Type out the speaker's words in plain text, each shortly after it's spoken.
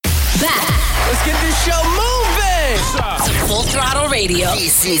Let's get this show moving. Full Throttle Radio.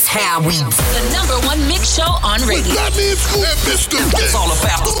 This is how we do. The #1 mix show on radio. Fatman and Mr. It's all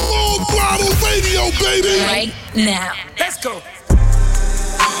about the Full Throttle Radio, baby. Right now. Let's go.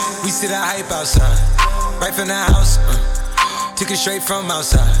 We see the hype outside, right from the house. Took it straight from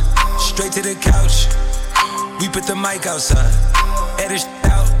outside, straight to the couch. We put the mic outside, edit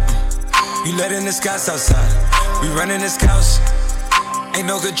out. You letting the scouts outside. We running the scouts. Ain't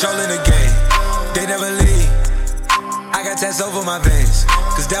no control in the game. They never leave. I got tats over my veins,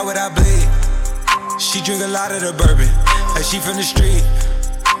 cause that what I bleed. She drink a lot of the bourbon, like she from the street.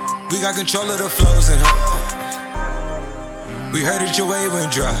 We got control of the flows in her. We heard that your wave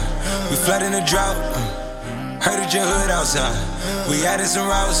went dry. We flood in the drought. Heard that your hood outside. We added some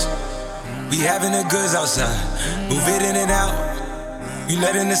routes. We having the goods outside. Move it in and out. You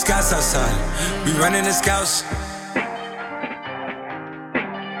letting the scouts outside. We running the scouts.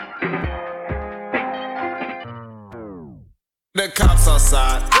 The cops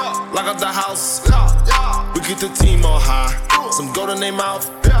outside, lock up the house. We get the team on high. Some gold in their mouth.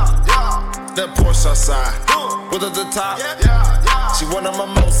 That Porsche outside, with at the top. She one of my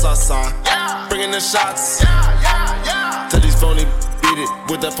most outside. Bringing the shots. Tell these phony beat it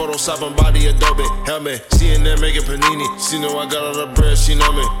with that Photoshop and body Adobe helmet. She in there making panini. She know I got all the bread. She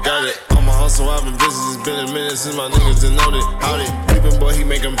know me. Got it. On my hustle, I've been busy. It's been a minute since my niggas done known it. Howdy, Cleveland boy, he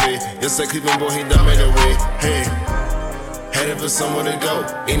make 'em pay. Yes, that Cleveland boy, he done made a way. Hey. Headed for somewhere to go.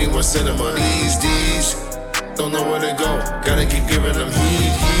 Anyone send them on these. Don't know where to go. Gotta keep giving them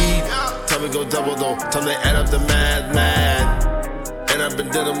heat. Time to go double though. Time to add up the mad. And I've been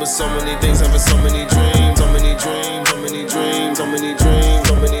dealing with so many things, having so many dreams, so many dreams, so many dreams, so many dreams,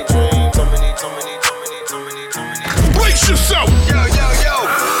 so many dreams, so many. Brace yourself. Yo.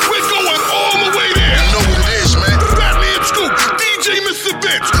 We're going all the way there. You know what it is, man. Fatman Scoop, DJ Mr.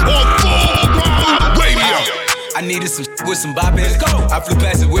 Vince on Full Throttle Radio. I needed some with some bop in it. I flew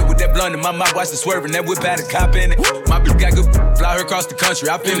past the whip with that blunt in my mouth, watched it swerving. That whip had a cop in it. My bitch got good, fly her across the country.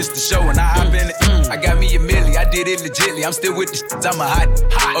 I finished the show and I hop in it. I got me a milli, I did it legitly. I'm still with the shit, I'm a hot.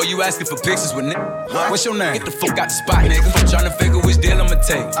 Oh, you asking for pictures with nigga? What's your name? Get the fuck out the spot, nigga. Tryna figure which deal I'ma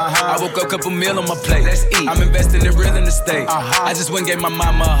take. I woke up, couple meal on my plate. Let's eat. I'm investing in real estate. I just went and gave my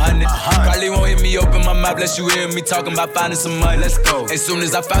mama 100. Probably won't hear me open my mouth, bless you hear me talking about finding some money. Let's go. As soon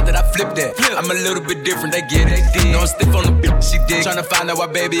as I found that, I flipped that. I'm a little bit different, they get it. No, I'm stiff on the bitch, she did. Tryna find out why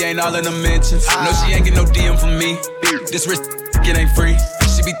baby ain't all in the mentions. No, she ain't get no DM from me. This wrist, it ain't free.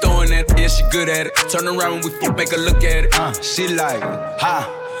 She be throwing that, yeah, she good at it. Turn around when we make her look at it. She like,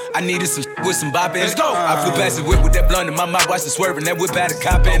 I needed some with some bop in it. Let's go. I flew past the whip with that blunt in my mouth, watched it swerving. That whip had a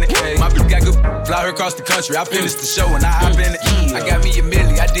cop in it. My bitch got good, fly her across the country. I finished the show and I hop in it. I got me a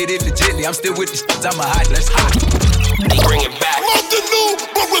milli, I did it legitly. I'm still with the shit, I'm a hot. Let's hot. Bring it back. Love the new,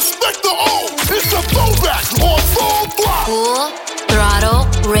 but respect the old. It's a throwback on Full Throttle. Full Throttle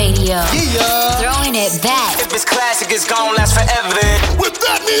Radio. Yeah. Throwing it back. If it's classic, it's gon' last forever. With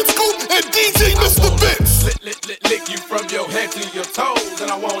Fatman Scoop and DJ Mr. Vince. Lick you from your head to your toes,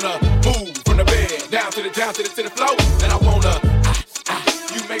 and I wanna move from the bed down to the floor, and I wanna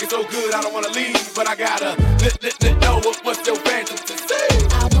you make it so good, I don't wanna leave, but I gotta know what's your fantasy.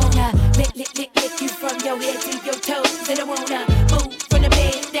 I wanna lick you from your head to your toes, and I wanna move from the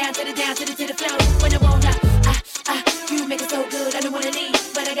bed down to the floor, when I wanna you make it so good, I don't wanna leave,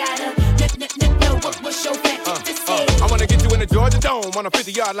 but I gotta know what's your fantasy. I wanna get you in the Georgia Dome on a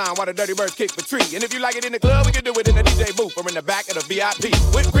 50-yard line while the Dirty Birds kick for tree. And if you like it in the club, we can do it in the DJ booth or in the back of the VIP.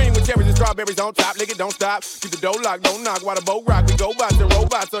 Whipped cream with cherries and strawberries on top. Lick it, don't stop. Keep the door locked, don't knock. While the boat rock, we go bots and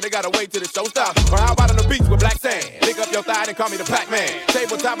robots, so they gotta wait till the show stops. Or how about on the beach with black sand? Lick up your thigh and call me the Pac-Man.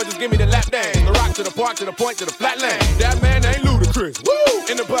 Tabletop and just give me the lap dance. The rock to the park, to the point, to the flatland. That man ain't ludicrous. Woo!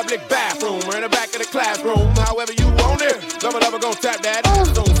 In the public bathroom or in the back of the classroom. However you want it. Lover gon' tap that ass.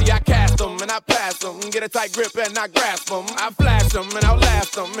 See, I cast them and I pass them. Get a tight grip and I grasp them. I flash them and I'll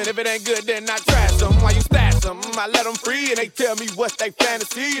last them. And if it ain't good, then I trash them. While you stash them, I let them free and they tell me what's they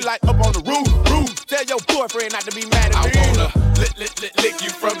fantasy. Like up on the roof. Tell your boyfriend not to be mad at me. I wanna lick you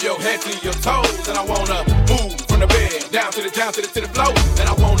from your head to your toes. And I wanna move from the bed down to the floor. And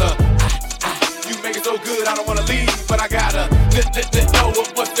I wanna you make it so good, I don't wanna leave, but I gotta know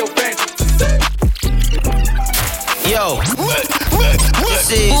what's your fantasy. Yo,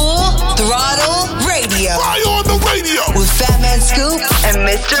 This is Full Throttle Radio. Fly on the radio With Fatman Scoop and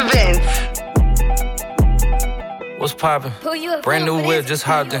Mr. Vince. What's poppin'? Brand new whip, just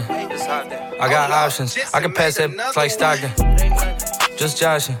hopped in. I got options, I can pass that like Stockton. Just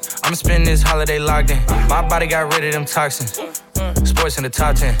joshing, I'ma spend this holiday locked in. My body got rid of them toxins. Sports in the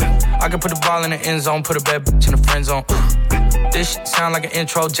top 10. I can put the ball in the end zone, put a bad bitch in the friend zone. This shit sound like an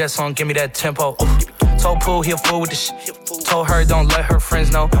intro jet song, give me that tempo. Told Pooh he a fool with the shit. Told her don't let her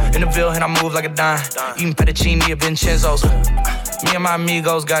friends know. In the Ville and I move like a dime. Eating fettuccine at Vincenzo's. Me and my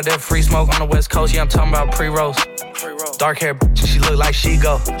amigos got that free smoke on the West Coast. Yeah, I'm talking about pre-rolls. Dark hair, she look like she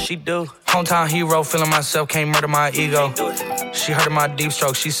go. She do. Hometown hero, feeling myself, can't murder my ego. She heard of my deep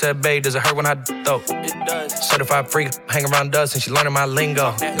stroke. She said, babe, does it hurt when I though? It does. Certified freak, hang around dust, and she learning my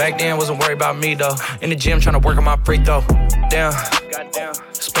lingo. Back then, wasn't worried about me though. In the gym, trying to work on my free throw. Damn.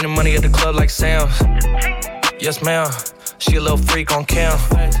 Spending money at the club like Sam's. Yes, ma'am. She a little freak on cam,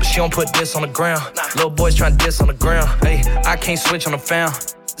 but she don't put this on the ground. Little boys trying to diss on the ground. Hey, I can't switch on the fan.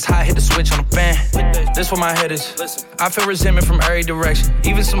 It's how I hit the switch on the fan. This where my head is. I feel resentment from every direction.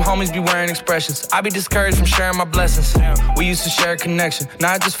 Even some homies be wearing expressions. I be discouraged from sharing my blessings. We used to share a connection.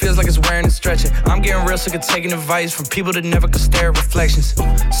 Now it just feels like it's wearing and stretching. I'm getting real sick of taking advice from people that never could stare at reflections.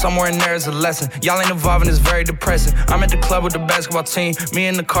 Somewhere in there is a lesson. Y'all ain't evolving, it's very depressing. I'm at the club with the basketball team. Me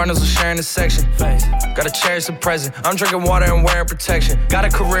and the Cardinals are sharing the section. Gotta cherish the present. I'm drinking water and wearing protection. Got a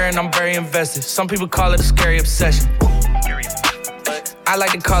career and I'm very invested. Some people call it a scary obsession. I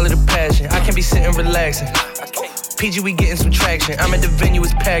like to call it a passion. I can't be sitting relaxing. PG, we getting some traction. I'm at the venue,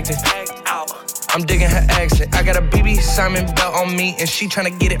 it's packed in. I'm digging her accent. I got a BB Simon belt on me, and she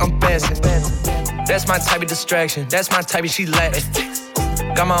tryna get it unfastened. That's my type of distraction. That's my type of she Latin.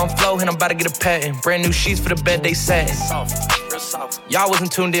 Got my own flow, and I'm about to get a patent. Brand new sheets for the bed, they satin. Y'all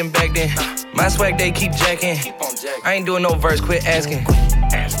wasn't tuned in back then. My swag, they keep jacking. I ain't doing no verse, quit asking.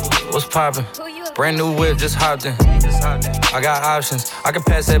 What's poppin'? Brand new whip, just hopped in. I got options. I can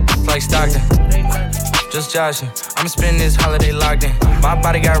pass that like Stockton. Just joshing. I'm spending this holiday locked in. My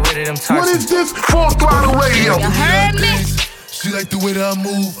body got rid of them toxins. What is this? Throttle Radio. You heard me? She like the way that I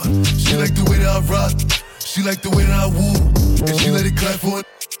move. She like the way that I rock. She like the way that I woo. And she let it clap for it.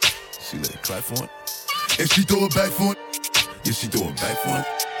 She let it clap for it. And she throw it back for it. Yeah, she throw it back for it.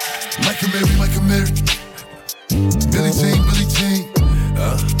 Michael Mary. Billie Jean.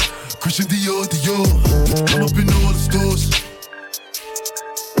 Christian Dior. I'm up in all the stores.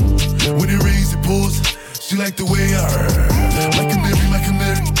 When it rains, it pours. She like the way I heard. Michael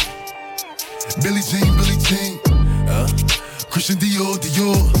Mary. Billie Jean. Christian Dior.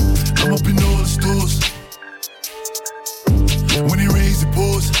 I'm up in all the stores. When it rains, it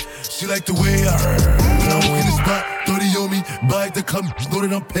pours. She like the way I heard. When I walk in the spot, 30 on me. Buy it to come, know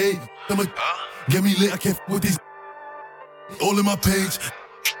that I'm paid. I'ma get me lit, I can't f with these. All in my page.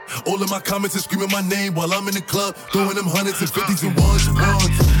 All of my comments are screaming my name while I'm in the club, throwing them hundreds and fifties and ones.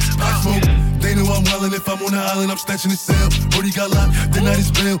 I smoke, they know I'm wildin'. If I'm on the island, I'm snatching the cell. Brody got locked, the night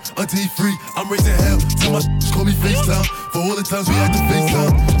is bail. Until he free, I'm raising hell. Tell my call me FaceTime. For all the times we had to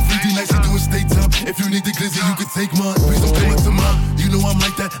FaceTime. 3D nights, we doing state time. If you need the glizzy, you can take mine. Please don't come up to mine. You know I'm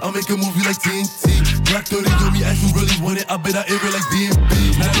like that, I'll make a movie like TNT. Black 30 on me, as you really want it. I bet I air it like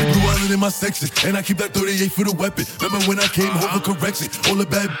DMB. Now I Blue Island in my section, and I keep that 38 for the weapon. Remember when I came home for correction? All the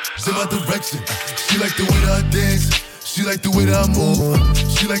bad in my direction. She like the way that I dance. She like the way that I move.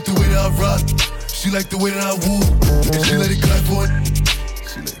 She like the way that I rock. She like the way that I woo. And she let it clap for it.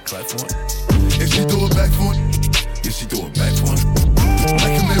 And she throw it back for it. Yeah, she throw it back for it.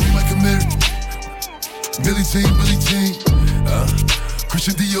 Michael Mary. Billie Jean.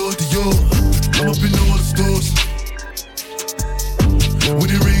 Christian Dior. I'm up in all the stores. When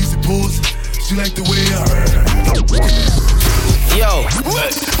it rains, it pours. She like the way I heard. Yo,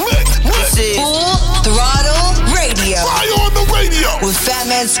 this is Full Throttle Radio. Fire on the radio. With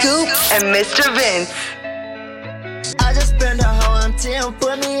Fatman Scoop and Mr. Vince. I just spent a whole empty and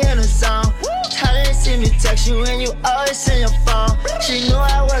put me in a song. How didn't see me text you and you always in your phone. She knew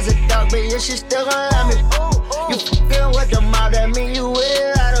I was a dog, but yeah, she still gon' love me. You f***ing with the mob, that mean you with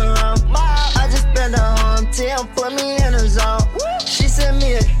it out of wrong. I just spent a whole empty and put me in a zone. She sent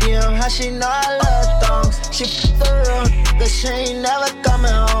me a DM, how she know I love thongs. She f***ed around, cause she ain't never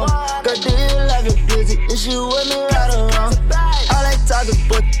coming home. Girl, do you love your busy? Is you with me right or wrong? All they talk is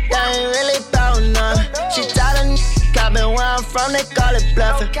but I ain't really bout none. She tired of copping where I'm from, they call it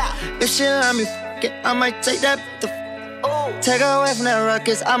bluffing. If she let me f*** it, I might take that take her away from that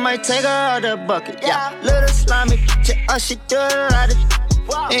ruckus, I might take her out the bucket. Yeah, little slimy bitch, she do it right.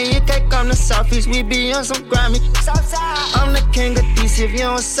 And you can't come to Southeast, we be on some grimy. I'm the king of DC, if you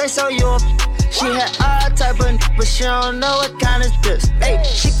don't say so, you a She had all type of but she don't know what kind is this. Hey,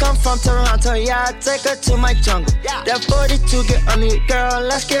 she come from Toronto, yeah, I take her to my jungle. That 42 get on me, girl,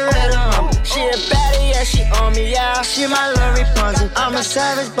 let's get rid of humble. She a baddie, yeah, she on me, yeah, she my little Rapunzel. I'm a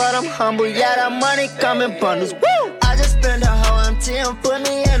savage, but I'm humble, yeah, that money come in bundles. Woo! I just spent a whole empty and put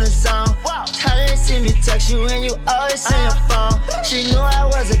me in a song. How didn't see me text you and you always in your phone. She knew I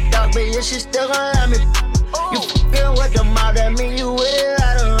was a dog, but yeah, she still gon' let me. You fucking with the mob, that mean you with it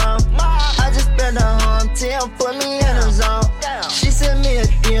right or wrong. I just spent a home team, put me in a zone. She sent me a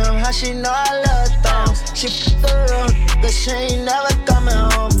DM, how she know I love thongs. She f***ed around, cause she ain't never coming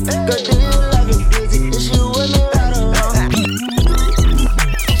home. Girl, do you love it busy? Is you with me right or wrong?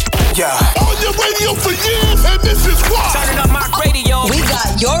 Yeah. On your radio for years, and this is why. Turning up my radio. We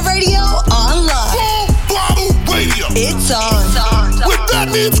got your radio on live. Full Throttle Radio. It's on. With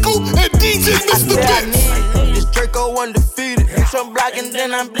Fatman Scoop and DJ Mr. Vince. This Draco undefeated. Hit some block and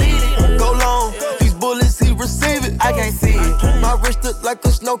then I'm bleeding. Go long. These bullets, he receive it. I can't see it. My wrist look like a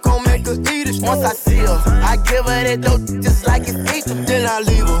snow cone, make her eat it. Once I see her, I give her that dope just like it's eating. Then I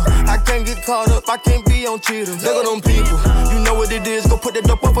leave her. I can't get caught up, I can't be on cheaters. Look at them people, you know what it is. Go put that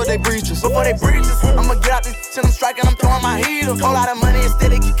dope up for they breaches. Before they breaches, I'ma get out this shit, I'm striking, I'm throwing my heater. Whole lot of money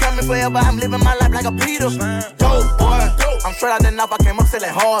instead, it keep coming forever. I'm living my life like a Peter. Dope boy, I'm straight out the knife, I came up selling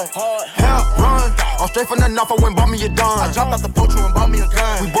hard. Help, run, I'm straight from the knife, I went bought me a dime. I jumped out the poacher and bought me a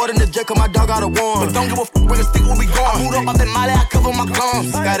gun. We bought in the jet, cause my dog got a one. But don't give a f***, bring a stick when we gone. I moved up out that molly, I cover my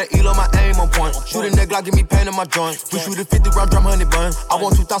gums. Got an eel on my aim on point. Shoot a neck like give me pain in my joint. We shoot a 50 round drum, honey bun. I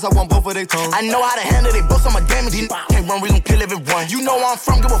want 2 thoughts, I want both of they tongues. I know how to handle they books, I'm a damage. Can't run, we gon' kill everyone. You know where I'm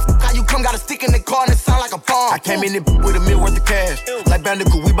from, give a f*** how you come. Got a stick in the car and it sound like a bomb. I came in it with $1 million worth of cash. Like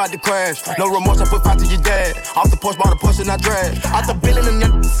Bandicoot, we bout to crash. No remorse, I put 5 to your dad. Off the porch, bought a push and I drag. Out the building and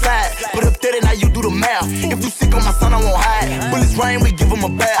then slide. Put up 30, now you do the math. If you sick on my son, I won't hide. Bullets rain, we give him a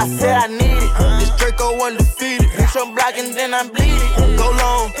bath. I said I need it. This Draco undefeated. Hit some block and then I'm bleeding. Go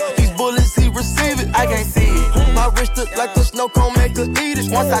long. These bullets, he receive it. I can't see it. My wrist look like a snow cone, make her eat it.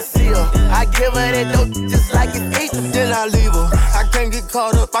 Once I see her, I give her that dope just like it's eating. Then I leave her. I can't get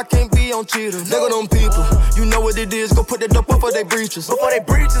caught up, I can't be on cheaters. Look at them people, you know what it is. Go put that dope up for they breaches. Before they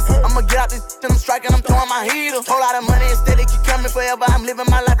breaches, I'ma get out this shit, I'm striking, I'm throwing my heater. Whole lot of money instead, it keep coming forever. I'm living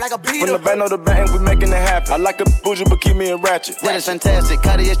my life like a beater. From the band of the band, we making it happen. I like a bougie, but keep me a ratchet. That is fantastic.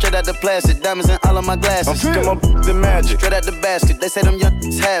 Cartier straight out the plastic. Diamonds in all of my glasses. I'm sick of my the magic. Straight out the basket. They say them young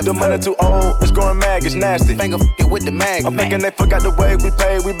have the money too old, it's growing mag, it's nasty. Finger f***ing with the mag. I'm thinking they forgot the way we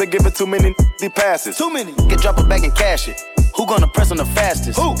pay. We been giving too many passes. Too many. Get drop it back and cash it. Who gonna press on the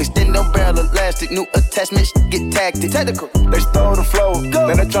fastest? Who? Extend them barrel elastic. New attachments get tactic. Technical. They stole the flow. Go.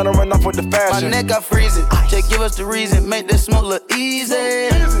 Then they tryna run off with the fashion. My neck, I freeze it. Just give us the reason. Make this smoke look easy.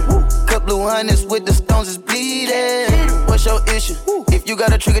 Cut blue hundreds with the stones is bleeding. What's your issue? If you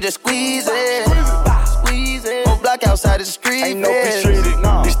got a trigger, just squeeze it. Squeeze it. Whole block outside the street. Ain't no peace treated.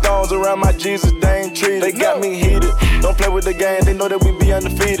 No. These stones around my Jesus, they ain't treated. They got me heated. Don't play with the game, they know that we be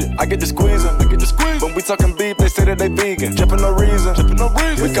undefeated. I get the squeezing, When we talking beef, they say that they vegan. Trippin' no reason.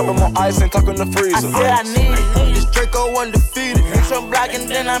 We cup 'em on ice, ain't talking the freezer. I said I need it. This Draco undefeated. Hit some block and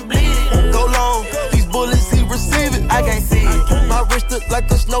then I'm bleeding. Go long. These bullets, he receive it. I can't see it. My wrist look like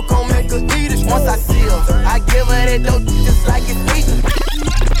a snow cone, make her eat it. Once I see her, I give her that dope just like it's eating.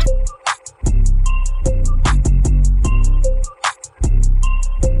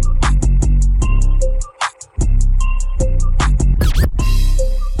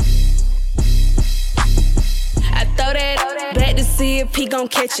 See if he gon'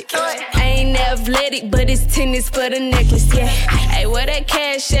 catch it. I ain't athletic, but it's tennis for the necklace, yeah. Hey, where that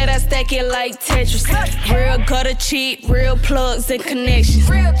cash at? I stack it like Tetris. Real gutter cheap, real plugs and connections.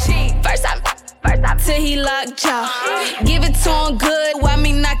 Real cheap. First time till he locked jaw. Give it to him good, why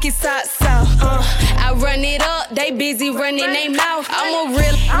me knock his socks off? I run it up, they busy running they mouth. I'm a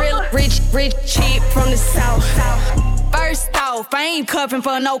real rich cheap from the south. First off, I ain't cuffin'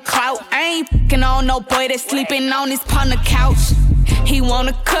 for no clout. I ain't f***ing on no boy that's sleeping on his partner couch. He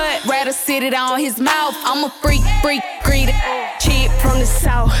wanna cut, rather sit it on his mouth. I'm a freak, greedy, cheap from the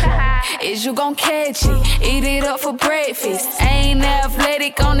south. Is you gon' catch it? Eat it up for breakfast. I ain't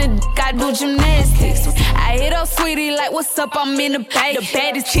athletic on the I do gymnastics. I hit up sweetie like, what's up, I'm in the bay. The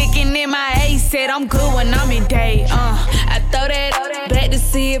baddest chicken in my A said I'm good when I'm in day. I throw that back to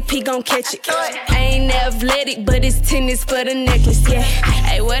see if he gon' catch it. I ain't athletic, but it's tennis for the necklace, yeah.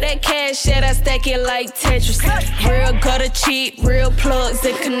 Hey, where that cash at? I stack it like Tetris. Real gutter cheap, real plugs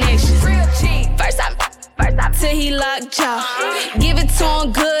and connections. Real cheap. First time till he locked jaw. Give it to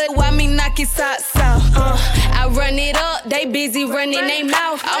him good, why me knock his socks off? I run it up, they busy running they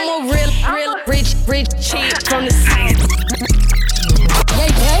mouth. I'm a real rich cheap from the south. Why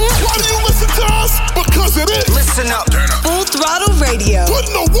do you listen to us? Because it is. Listen up. Full Throttle Radio.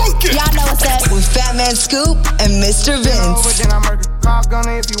 Putting the work in. Y'all know what's up. With Fatman Scoop and Mr. Vince. Call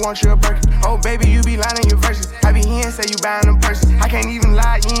gunner if you want your burger. Oh baby, you be lying in your verses. I be here and say you buying them purses. I can't even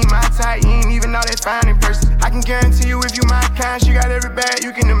lie, you ain't my type. You ain't even know that fine in person. I can guarantee you if you my kind, she got every bag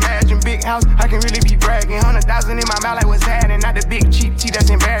you can imagine. Big house, I can really be bragging. 100,000 in my mouth like what's happening. Not the big cheap tea that's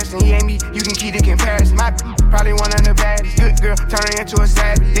embarrassing. He ain't me, you can keep the comparison. My probably one of the baddest. Good girl, turning into a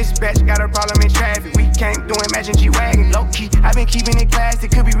savage. This bitch got a problem in traffic. We can't do imagine G-Wagon. Low key, I been keeping it classy.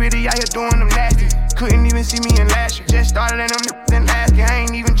 Could be really out here doing them nasty. Couldn't even see me in last year. Just started in them then last year. I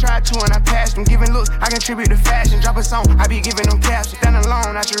ain't even tried to and I passed them. Giving looks, I contribute to fashion. Drop a song, I be giving them caps. Stand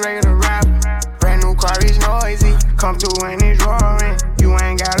alone, not your regular rapper. Brand new car is noisy. Come through and it's roaring. You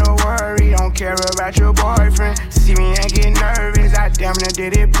ain't gotta worry, don't care about your boyfriend. See me and get nervous, I damn near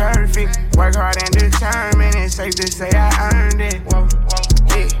did it perfect. Work hard and determined, it's safe to say I earned it. Whoa,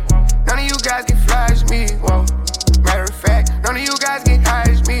 yeah. None of you guys can flash me, whoa. Matter of fact, none of you guys can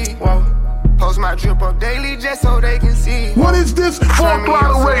hide me, whoa. Post my drip up daily just so they can see. What is this?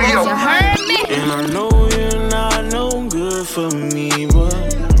 Throttle Radio. And I know you're not no good for me,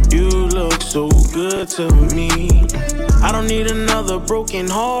 but you look so good to me. I don't need another broken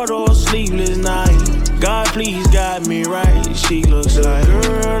heart or sleepless night. God, please guide me right. She looks like the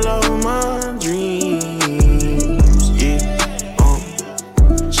girl of my dreams. Yeah,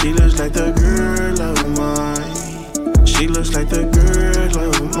 she looks like the girl of mine. She looks like the girl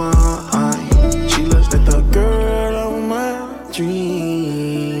of mine. She looks like the girl of my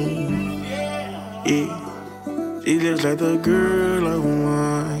dreams. Yeah, she looks like the girl of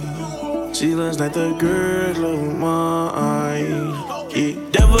mine. She looks like the girl of mine. Yeah,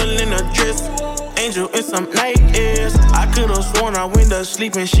 devil in a dress, angel in some night airs. I could've sworn I went to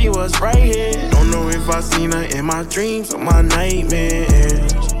sleep and she was right here. Don't know if I seen her in my dreams or my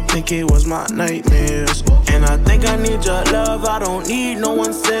nightmares. Think it was my nightmares. And I think I need your love, I don't need no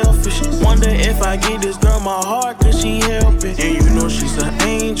one selfish. Wonder if I give this girl my heart, could she help it? And you know she's an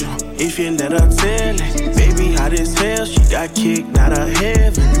angel, if you let her tell it. Baby, hot as hell, she got kicked out of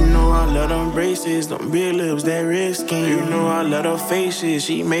heaven. You know I love them braces, them big lips, that red skin. You know I love her faces,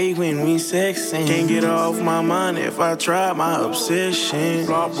 she make when we sexing. Can't get her off my mind if I try my obsession.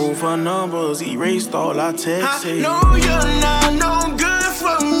 Block both her numbers, erased all our texts. I know you're not no good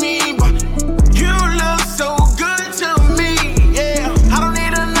for me, but you look so good to me, yeah. I don't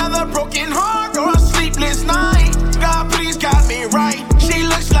need another broken heart or a sleepless night. God, please got me right. She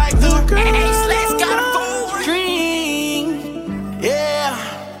looks like the girl of my dream, yeah.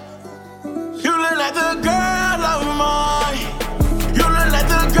 You look like the girl of mine. You look like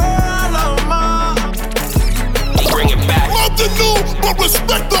the girl of mine. Bring it back. Love the new, but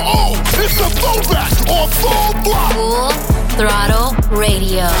respect the old. It's a throwback on Full Block. Throttle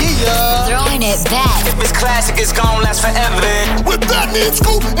Radio. Yeah. Throwing it back. If it's classic, it's gon' last forever. With Fatman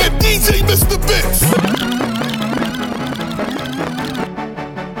Scoop and DJ Mr. Vince.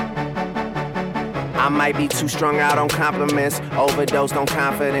 I might be too strung out on compliments, overdosed on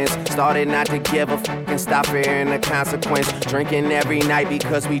confidence. Started not to give a fuck and stop fearing the consequence. Drinking every night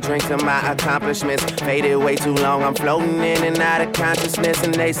because we drink to my accomplishments. Faded way too long, I'm floating in and out of consciousness.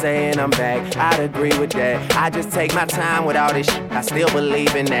 And they saying I'm back, I'd agree with that. I just take my time with all this shit, I still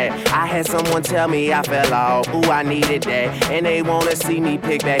believe in that. I had someone tell me I fell off, ooh, I needed that. And they wanna see me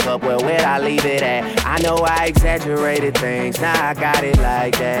pick back up, well, where'd I leave it at? I know I exaggerated things, now I got it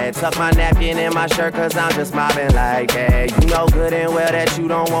like that. Tuck my napkin in my shirt cause I'm just mobbing like that. You know good and well that you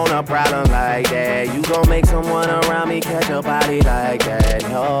don't want a problem like that. You gon' make someone around me catch a body like that.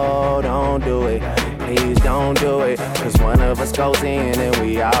 No, don't do it, please don't do it. Cause one of us goes in and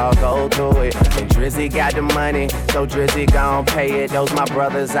we all go through it. And Drizzy got the money, so Drizzy gon' pay it. Those my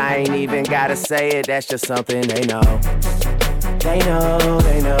brothers, I ain't even gotta say it. That's just something they know. They know,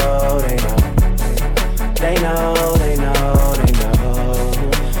 they know, they know. They know, they know, they know.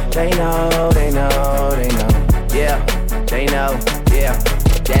 They know, they know, they know. Yeah, they know, yeah.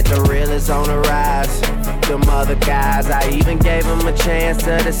 That the real is on the rise. Them other guys, I even gave them a chance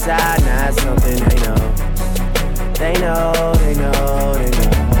to decide. Now it's something they know. They know, they know, they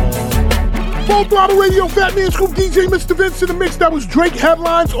know. Full Throttle Radio, Fatman Scoop, DJ Mr. Vince in the mix. That was Drake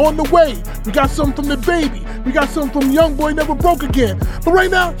Headlines on the way. We got something from Dababy. We got something from Young Boy Never Broke Again. But right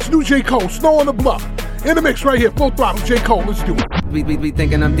now, it's new J. Cole, Snow on the Bluff. In the mix right here, Full Throttle, J. Cole, let's do it. Be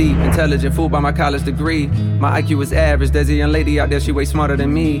thinking I'm deep, intelligent, fooled by my college degree. My IQ is average, there's a young lady out there, she way smarter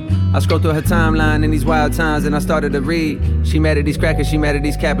than me. I scrolled through her timeline in these wild times and I started to read. She mad at these crackers, she mad at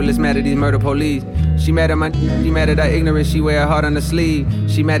these capitalists, mad at these murder police. She mad at our ignorance, she wear her heart on the sleeve.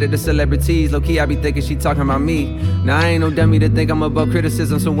 She mad at the celebrities, low-key I be thinking she talking about me. Now I ain't no dummy to think I'm above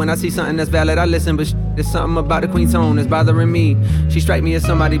criticism, so when I see something that's valid I listen, but There's something about the queen tone that's bothering me. She strike me as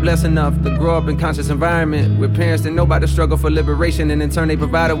somebody blessed enough to grow up in conscious environment with parents that know about the struggle for liberation, and in turn they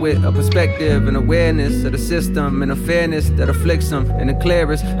provide her with a perspective and awareness of the system and a fairness that afflicts them, and the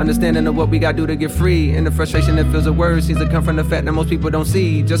clearest understanding of what we gotta do to get free. And the frustration that fills the words seems to come from the fact that most people don't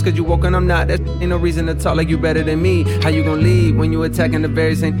see. Just cause you woke and I'm not, that ain't no reason to talk like you better than me. How you gonna lead when you attacking the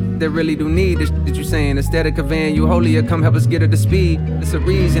very same that really do need the shit that you saying? Instead of conveying you holier, come help us get her to speed. It's a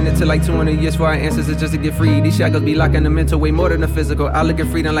reason it took like 200 years for our ancestors just to get free. These shackles be locking the mental way more than the physical. I look at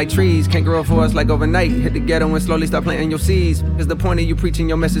freedom like trees, can't grow for us like overnight. Hit the ghetto and slowly start planting your seeds. Cause the point of you preaching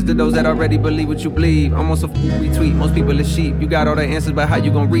your message to those that already believe what you believe. Almost a retweet, most people is sheep. You got all the answers, but how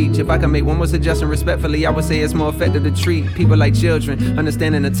you gon' reach? If I can make one more suggestion respectfully, I would say it's more effective to treat people like children,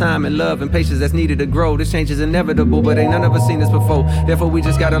 understanding the time and love and patience that's needed to grow. This change is inevitable, but ain't none of us seen this before. Therefore we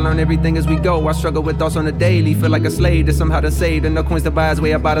just gotta learn everything as we go. I struggle with thoughts on the daily, feel like a slave to somehow to save. And no coins to buy his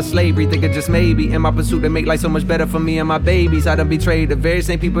way up out of slavery, thinking just maybe in my pursuit to make life so much better for me and my babies. I done betrayed the very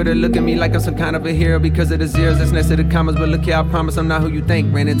same people that look at me like I'm some kind of a hero because of the zeros that's next to the commas. But look here, I promise I'm not who you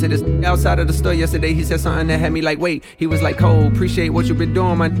think. Ran into this outside of the store yesterday, he said something that had me like, wait. He was like, Cole, appreciate what you been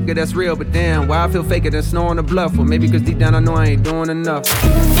doing, my nigga, that's real. But damn, why I feel faker than snow on the bluff? Well, maybe cause deep down I know I ain't doing enough.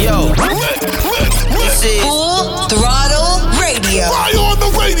 Yo, this is Full Throttle Radio. Fire on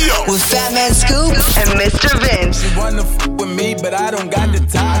the radio With Fatman Scoop and Mr. Vince. She wanna with me, but I don't got the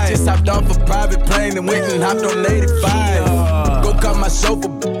time. I just hopped off a private plane and went and hopped on 85. Go cut my chauffeur,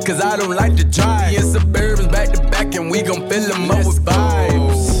 cause I don't like to drive. In Suburbans back to back, and we gon' fill them up with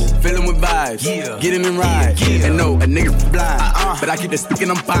vibes. Fill them with vibes, get in and ride. And no, a nigga blind, but I keep the stick and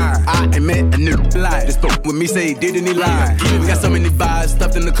I'm fire. I ain't met a nigga blind. Just spoke with me, say he did and he lied. We got so many vibes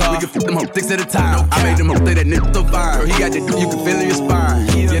stuffed in the car. We can flip them hoes 6 at a time. I made them hoes say that nigga so fine. Girl, he got the you can feel in your spine.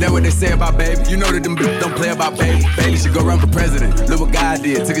 Yeah, that's what they say about baby. You know that them bitches don't play about baby. Baby should go run for president. Look what God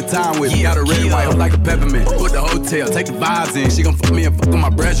did, took his time with me. Got a red and white hoe like a peppermint. Put the hotel, take the vibes in. She gon' fuck me and fuck with my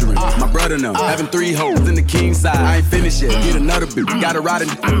brethren. My brother and them, having 3 hoes in the king side. I ain't finished yet, get another bitch. Got a ride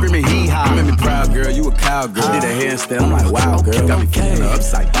and screaming hee haw. You made me proud, girl, you a cowgirl. Did a handstand, I'm like, wow, girl. Got me kicking her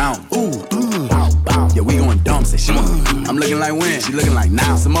upside down. Ooh, bow, bow. Yeah, we going dumb, say she want. I'm looking like when, she looking like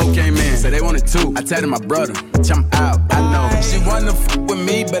now. Some more came in, say they wanted 2. I tell my brother, jump out, I know. She wanna with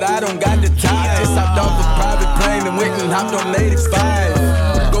me, but I don't got the time. Just hopped off a private plane and went and hopped on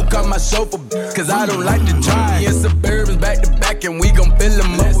 85. Go cut my chauffeur, cause I don't like to drive. In Suburbans back to back, and we gon' fill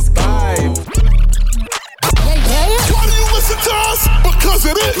them up with vibes. Why do you listen to us? Because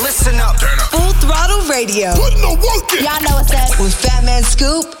it is. Listen up. Full Throttle Radio. Putting the work in. Y'all know what's up. With Fatman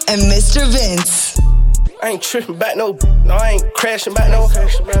Scoop and Mr. Vince. I ain't tripping back no, I ain't crashing back no.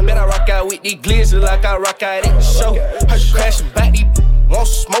 Bet I rock out with these glizzy like I rock out at the show. Heard you crashing back, these want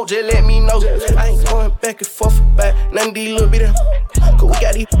some smoke, just let me know. I ain't going back and forth back, none of these little bit of. Cause we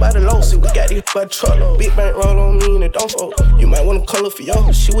got these by the low, see we got these by the truck. Big bank roll on me and it don't fold. You might wanna color for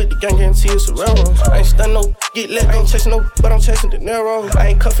yo. She with the gang, guarantee it's a railroad. I ain't stunning no, get lit, I ain't chasing no, but I'm chasing the narrow. I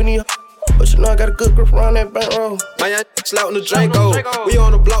ain't cuffing these. But you know I got a good grip around that bankroll. My young slouting the Draco. We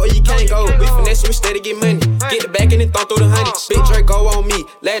on the block where you can't go. We finesse, we steady get money. Get the back and then throw through the honey. Big Draco on me.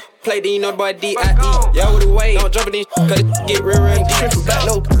 Let play, then you know the boy D.I.E. Y'all with the way, don't jump in this, cause it get real deep. Back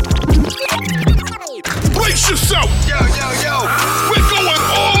no. Brace yourself. Yo. We're going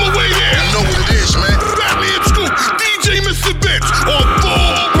all the way there. You know what it is, man. Fatman Scoop, DJ Mr. Vince on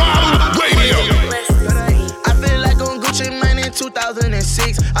Full Throttle Radio. I feel like on Gucci Mane in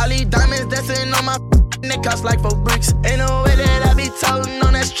 2006. All these diamonds dancing on my neck cost like 4 bricks. Ain't no way that I be toting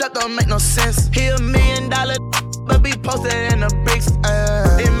on that strap, don't make no sense. He $1 million, but be posted in the bricks.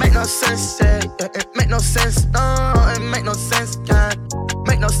 It make no sense, yeah. It make no sense, no. It make no sense, yeah.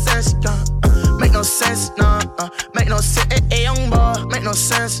 Make no sense, yeah. Make no sense, no. Make no sense, hey, young boy. Make no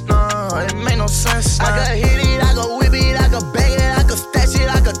sense, no. It make no sense. I could hit it, I could whip it, I could bang it, I could stash it,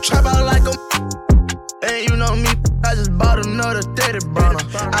 I could trap out like a. And you know me, I just bought another 30 burner.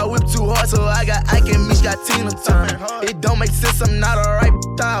 I whip too hard, so I got Ike and Mitch got Tina Turner. It don't make sense, I'm not alright,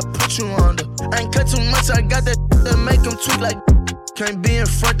 I'll put you under. I ain't cut too much, I got that that make them tweak like. Can't be in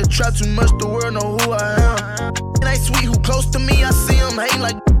front to trap too much, the world know who I am. It ain't sweet, who close to me, I see them hate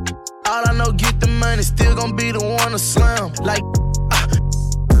like. All I know, get the money, still gon' be the one to slam. Like,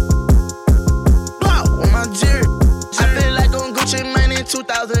 blow on my jerk. I feel like on Gucci Mane in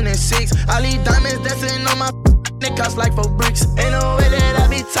 2006. All these diamonds dancing on my it cost like 4 bricks. Ain't no way that I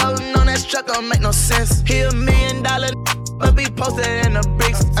be toting on that strap, don't make no sense. He $1 million, but be posted in the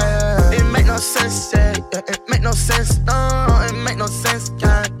bricks. It make no sense, yeah. It make no sense, no. It make no sense,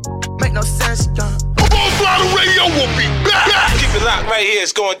 yeah. Make no sense, yeah. Full Throttle Radio will be back. Keep it locked right here,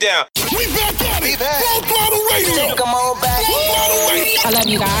 it's going down. We back at it. Full Throttle Radio. Come on back. Full Throttle Radio. I I love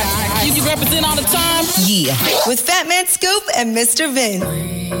you guys. You represent all the time? Yeah. With Fatman Scoop and Mr. Vince.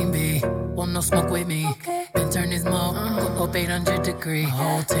 Baby, want no smoke with me. Been turn this smoke, go up 800 degree.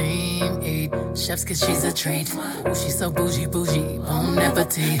 Whole team eat chefs cause she's a treat. Ooh, she's so bougie, bon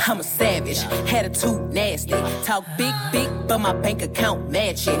appetit. I'm a savage, attitude nasty. Talk big, but my bank account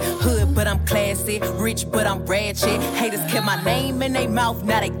match it. Hood, but I'm classy. Rich, but I'm ratchet. Haters kept my name in their mouth,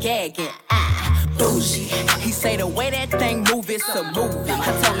 not a gagging. Bougie. He say the way that thing move, it's a movie.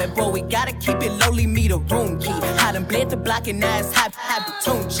 I told that boy we gotta keep it lowly, me the room key. I done bled the block and now it's hot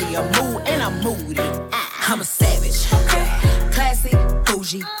tunchi. I'm mood and I'm moody. I'm a savage. Classy,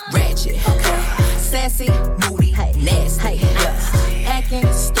 bougie, ratchet. Sassy, moody, nasty.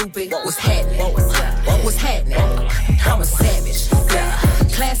 Acting stupid, what's happening? What's happening? I'm a savage.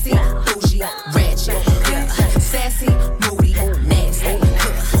 Classy, bougie, ratchet. Sassy, moody, nasty.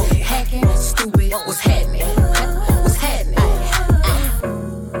 Hacking, stupid, what's happening? What's happening?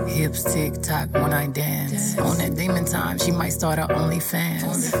 Hips tick-tock when I dance. On that demon time, she might start her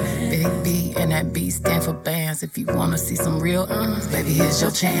OnlyFans. Big B and that B stand for bands. If you wanna see some real baby, here's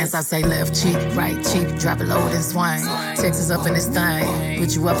your chance. I say left cheek, right cheek, drop it low and swing. Texas up in this thing,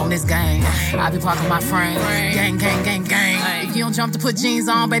 put you up on this gang. I be parking my frame, gang, gang, gang, gang. If you don't jump to put jeans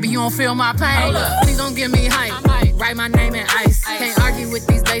on, baby, you don't feel my pain. Please don't give me hype, write my name in ice. Can't argue with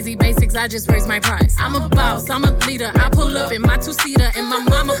these lazy basics, I just raise my price. I'm a boss, I'm a leader, I pull up in my two-seater, and my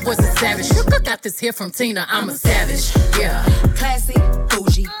mama was a savage. You got this here from Tina, I'm a savage, yeah. Classy,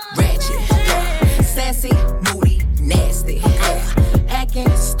 bougie, ratchet. Sassy, moody, nasty. Acting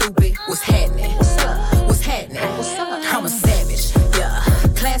stupid, what's happening? What's happening? I'm a savage, yeah.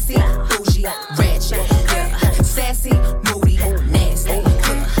 Classy, bougie, ratchet. Sassy, moody, nasty.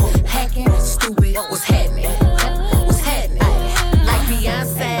 Hacking stupid, what's happening? What's happening? Like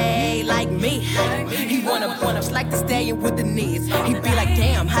Beyonce, like me. He wanna like the stallion with the knees. He be like,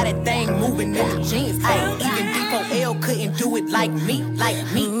 damn, how that thing moving in the jeans. Ay, even D4L couldn't do it like me, like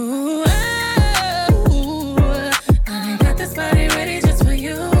me. Ooh, I got this body ready just for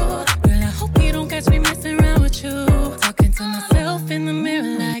you. Girl, I hope you don't catch me messing around with you. Talking to myself in the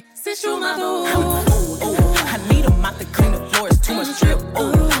mirror like, sit through my boo. I need a mop to clean the floor, it's too much drip.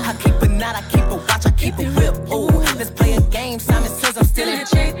 Ooh, I keep a knot, I keep a watch, I keep a whip. Ooh, let's play a game. Simon says I'm still in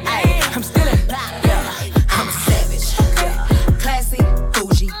check. I'm still in black. I'm a savage. Classy,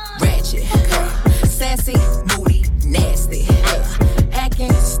 bougie, ratchet. Sassy, moody, nasty.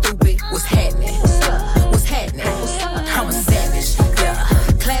 Acting stupid, what's happening? What's happening? I'm a savage.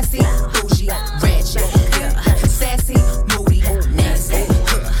 Classy, bougie, ratchet. Sassy, moody, nasty.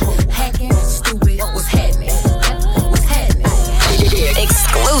 Hacking stupid, what's happening? What's happening?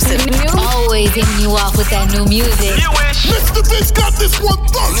 Exclusive. Always hitting you off with that new music. Mr. Vince got this one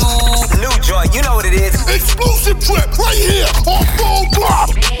first. New joint, you know what it is. Exclusive trip right here on Full Block.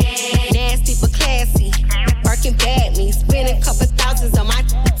 Nasty but classy. Working bad me. Spend a couple thousands on my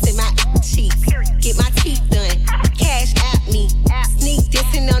and my cheeks. Get my teeth done. Cash at me. Sneak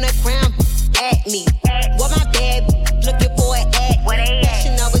dissing on the ground at me. What my bad looking for an act.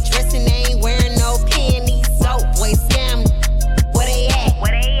 Fashion over dressing, they ain't wearing no panties. So boy scam. Where they at?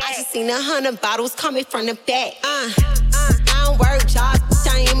 I just seen 100 bottles coming from the back. I don't work jobs.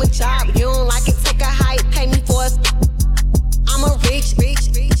 I am a job. You don't like it, take a hike. Pay me for it. I'm a rich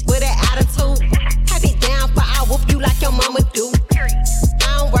with an attitude. Have it down, but I whoop you like your mama do. I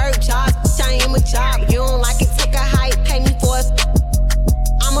don't work jobs, I am a job. You don't like it, take a hike, pay me for it.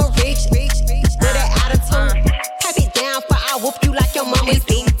 I'm a rich with an attitude. Have it down, but I whoop you like your mama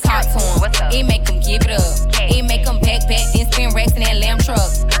do. Talk to him, it make him give it up. It make him backpack and spin racks in that lamb truck.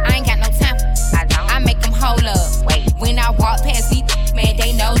 I ain't got no time for I make him hold up. When I walk past these man,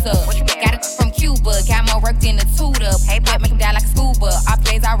 they nose up. Got it from Cuba, got more work than a tutor. But make him down like a scuba. Off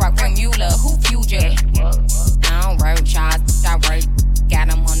days I rock from Mueller. Who future? I don't work, jobs, I work. Got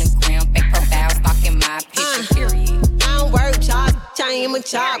him on the ground, fake profile, stalking my picture, period. I don't work jobs, I am a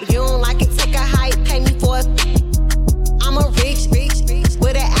job. You don't like it, take a hike, pay me for it. I'm a rich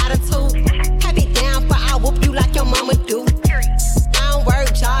with an attitude. Have it down, but I whoop you like your mama do. I don't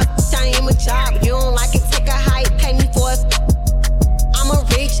work jobs, I am a job. You don't like it, take a hike, pay me for it. I'm a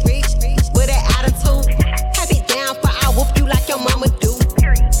rich with an attitude. Have it down, but I whoop you like your mama do.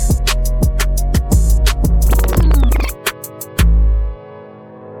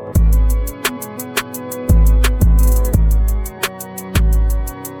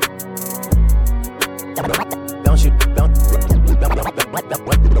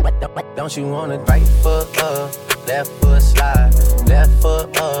 Don't you wanna right foot up, left foot slide, left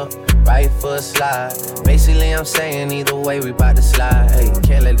foot up, right foot slide. Basically I'm saying either way we bout to slide. Hey,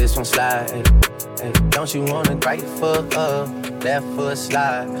 can't let this one slide. Hey. Hey, don't you wanna right foot up, left foot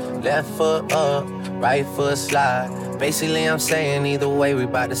slide, left foot up, right foot slide. Basically, I'm saying either way, we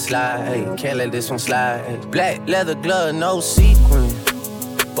bout to slide. Hey, can't let this one slide. Hey, black leather glove, no sequin.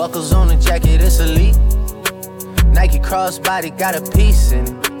 Buckles on the jacket, it's elite. Nike crossbody, got a piece in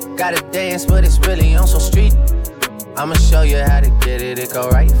it. Gotta dance, but it's really on some street. I'ma show you how to get it. It go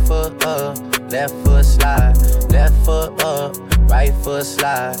right foot up, left foot slide, left foot up, right foot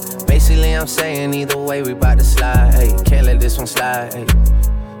slide. Basically, I'm saying either way, we bout to slide. Hey, can't let this one slide. Hey,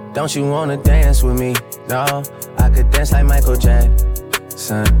 don't you wanna dance with me? No, I could dance like Michael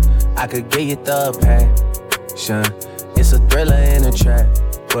Jackson. I could get you the passion. It's a thriller in a trap.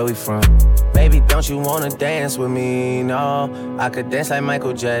 Where we from? Baby, don't you wanna dance with me? No, I could dance like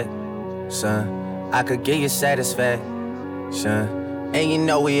Michael Jackson. I could give you satisfaction. And you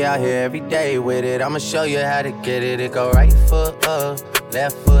know we out here every day with it. I'ma show you how to get it. It go right foot up,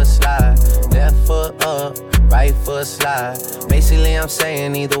 left foot slide, left foot up, right foot slide. Basically, I'm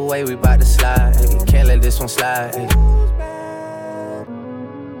saying either way, we bout to slide. Hey, can't let this one slide. Hey.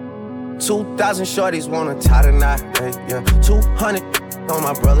 2,000 shorties wanna tie the knot. Hey, yeah. 200 on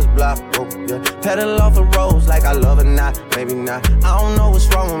my brother's block. Oh, yeah. Pedal off the roads like I love it, not, maybe not. I don't know what's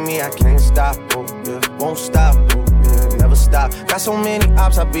wrong with me, I can't stop. Oh, yeah. Won't stop. Oh, yeah. Never stop. Got so many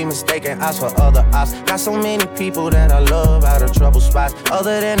ops, I be mistaken ops for other ops. Got so many people that I love out of trouble spots.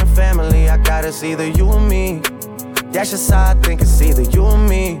 Other than the family, I got it's either you or me. That's just how I think it's either you or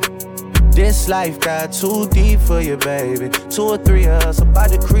me. This life got too deep for you, baby. 2 or 3 of us about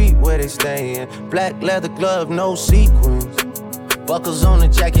to creep where they stayin'. Black leather glove, no sequins. Buckles on the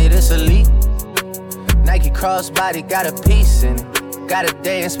jacket, it's elite. Nike crossbody, got a piece in it. Gotta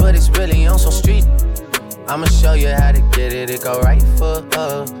dance, but it's really on some street. I'ma show you how to get it. It go right foot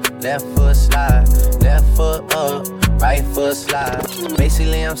up, left foot slide, left foot up, right foot slide.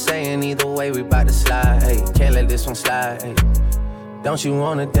 Basically, I'm saying either way, we bout to slide. Hey, can't let this one slide. Hey. Don't you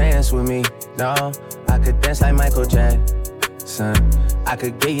wanna dance with me? No, I could dance like Michael Jackson. I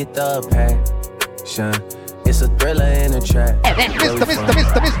could get you the passion. It's a thriller in a trap.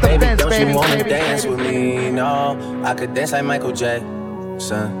 Mr. Baby, Vince, don't you wanna baby. dance with me? No, I could dance like Michael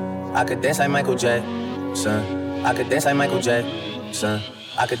Jackson. I could dance like Michael Jackson. I could dance like Michael Jackson.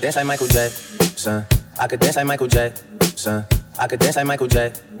 I could dance like Michael Jackson. I could dance like Michael Jackson. I could dance like Michael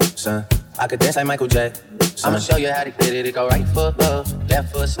Jackson. I could dance like Michael Jackson. I'ma show you how to get it. It go right foot up,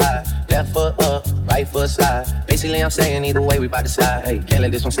 left foot slide, left foot up, right foot slide. Basically, I'm saying either way, we bout to slide. Hey, can't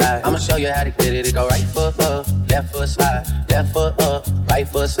let this one slide. I'ma show you how to get it. It go right foot up, left foot slide, left foot up, right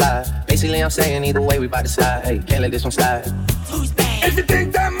foot slide. Basically, I'm saying either way, we bout to slide. Hey, can't let this one slide. Who's bad? If you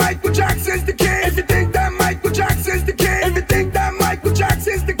think that Michael Jackson's the king, if you think that Michael Jackson's the king, if you think that Michael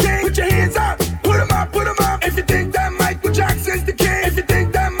Jackson's the king, put your hands up, put 'em up, put 'em up. If you think that Michael Jackson's the king, if you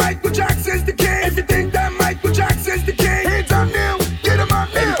think that Michael Jackson's the king, if you think that Michael Jackson's the king, hands up now, get 'em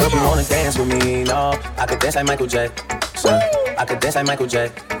up now. Baby, don't you wanna dance with me? No, I could dance like Michael Jackson. I could dance like Michael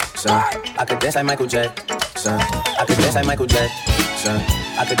Jackson. I could dance like Michael Jackson. I could dance like Michael Jackson.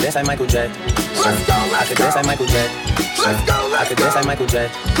 I could dance like Michael Jackson. I could dance like Michael Jackson. I could dance like Michael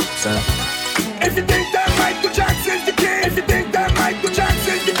Jackson. If you think that Michael Jackson's the king, if you think that Michael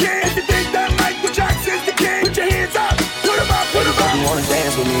Jackson's the king, if you think that Michael Jackson's the king, put your hands up, put 'em up, put 'em up. Don't you wanna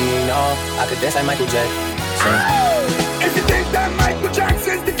dance with me? No, I could dance like Michael Jackson. If you think that Michael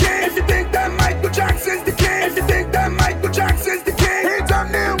Jackson's the king, if you think that Michael Jackson's the king, if you think that Michael Jackson's the king, hands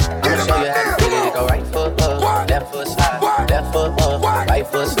up now, get 'em up now. Go right foot up, left foot slide, left foot up, right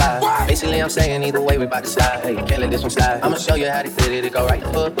foot slide. Basically, I'm saying either way, we bout to slide. Hey, can't let this one slide. I'ma show you how to get it. It go right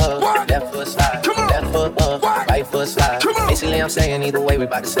foot up, left foot slide, left foot up, right foot slide. Basically, I'm saying either way, we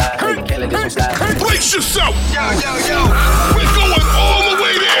bout to slide. Hey, can't let this one slide. Brace yourself. Yo. We're going all the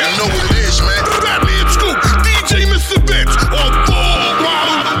way there. You know what it is, man. Fatman Scoop, DJ Mr. Vince on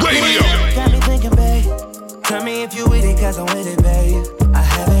Throttle Radio. Got me thinking, babe. Tell me if you with it, cause I'm with it, babe. I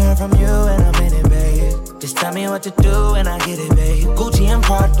haven't heard from you and I'm in it, babe. Just tell me what to do and I get it, babe. Gucci and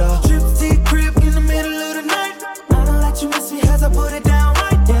Prada. Trip to your crib in the middle of the night. I don't let you miss me cause I put it down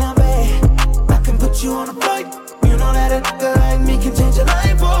right down, babe. I can put you on a flight. You know that a nigga like me can change your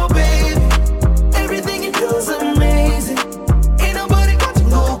life, oh, baby. Everything you do is amazing. Ain't nobody got to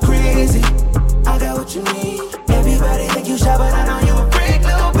go crazy. I got what you need. Everybody think you shy, but I know you a freak,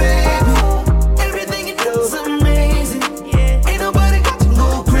 little baby. Everything you do is amazing. Ain't nobody got to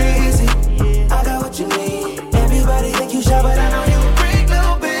go crazy. I got what you need. Everybody think you shy, but I know you a freak,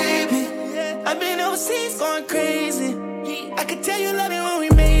 little baby. I've been overseas going crazy. I could tell you love it when we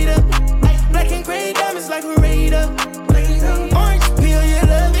made up. Black and gray diamonds like we're raid up. Orange peel, your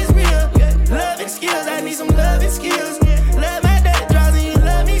love is real. Love and skills, I need some love and skills. Love my daddy draws and you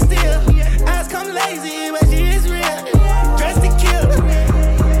love me still. Eyes come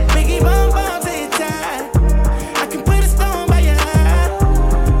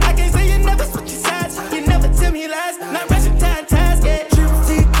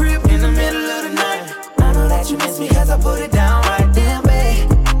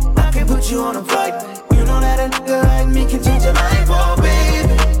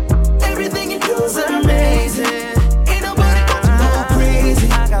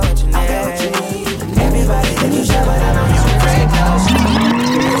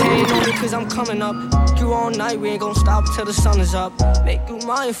coming up. You all night, we ain't gon' stop till the sun is up. Make you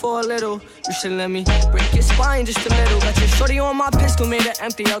mine for a little. You should let me break your spine just a little. Got your shorty on my pistol, made her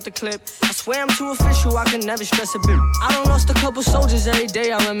empty out the clip. I swear I'm too official, I can never stress a bit. I done lost a couple soldiers every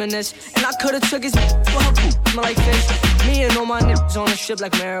day, I reminisce. And I could've took his for her poop, smell like fish. Me and all my niggas on the ship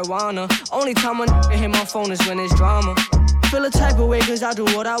like marijuana. Only time a nigga hit my phone is when there's drama. Feel a type of way cause I do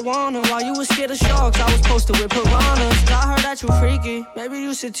what I wanna. While you was scared of sharks, I was posted with piranhas. I heard that you freaky, maybe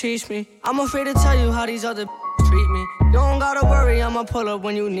you should teach me. I'm afraid to tell you how these other treat me. You don't gotta worry, I'ma pull up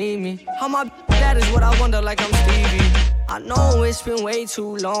when you need me. How my that is what I wonder like I'm Stevie. I know it's been way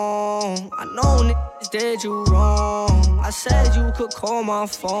too long. I know niggas did you wrong. I said you could call my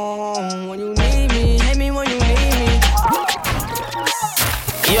phone when you need me. Hit me when you need me.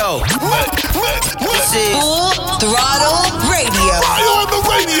 Yo, this is Throttle Radio. Fire on the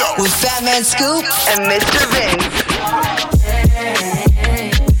radio with Fatman Scoop and Mr. Vince.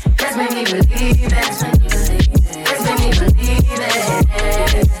 Let's make me believe it. Let's make me believe it.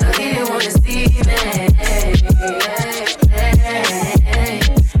 So he didn't want to see it.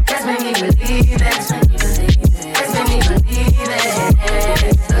 Let's make me believe it. Let's make me believe it.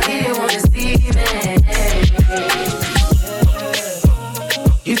 So he didn't want to see it.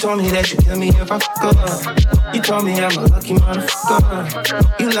 You told me that you kill me if I fuck up. You told me I'm a lucky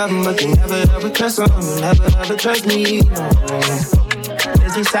motherfucker. You love me, but you never ever trust him. You never ever trust me. No.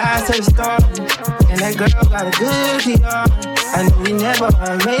 There's two sides to the story, and that girl got a good PR. I know we never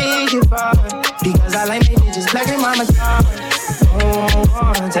make it far because I like me bitches black and mama star.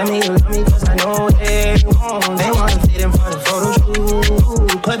 Oh, tell me you love me 'cause I know they won't. They wanna fit in for the photo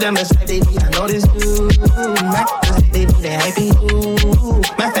shoot. Put them aside, they think I know this dude. My they think they hype you.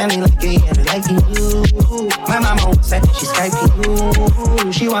 My family like it, yeah, they like you. My mama was saying she Skype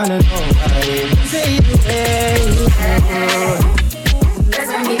you. She wanna know about it. Say it, let's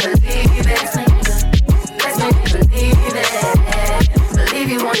make me believe it. Let's make me believe it. Believe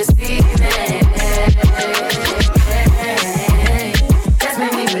you wanna see it. Let's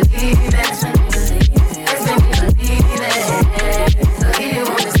make me believe it. Let's make me believe it. Believe you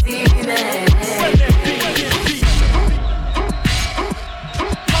wanna see it.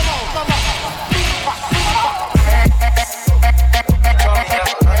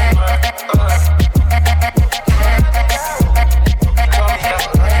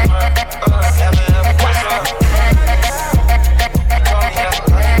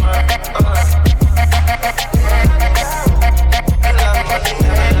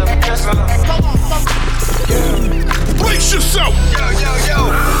 Brace yourself. Yo.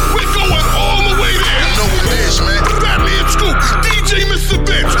 We're going all the way there. You know what it is, man. Fatman and Scoop, DJ Mr.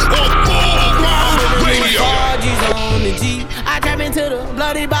 Vince on Throttle Radio. On the G. I trap into the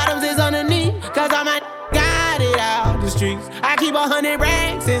bloody bottoms is underneath. 'Cause I might got it out the streets. I keep 100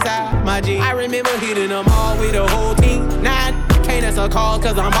 racks inside my G. I remember hitting them all with the whole team. Now I can't answer calls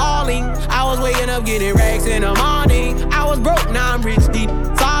 'cause I'm balling. I was waking up getting racks in the morning. I was broke, now I'm rich, deep,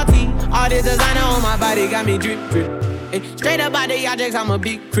 salty. All this designer on my body got me drip. Hey, straight up out the objects, I'm a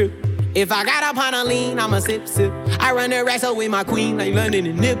big crip. If I got up on a lean, I'm a sip. I run the racks up with my queen, like London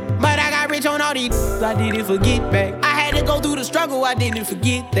and Nip. But I got rich on all these, I didn't forget back. I had to go through the struggle, I didn't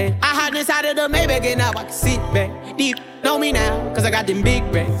forget that. I hopped inside of the Maybach and now I can sit back. Deep, know me now, 'cause I got them big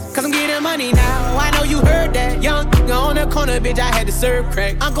racks. 'Cause I'm getting money now, I know you heard that. Young on the corner, bitch, I had to serve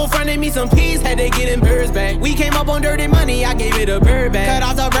crack. Uncle fronted me some peas, had to get them birds back. We came up on dirty money, I gave it a bird back. Cut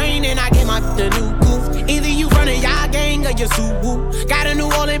off the brain and I gave my the new goof. Either you running y'all gang or you Subaru. Got a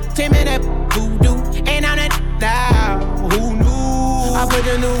New Orleans Tim and that voodoo. And I'm that now, who knew? I put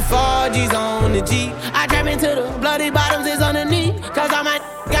the new 4Gs on the G. I trap into the bloody bottoms is underneath. 'Cause I might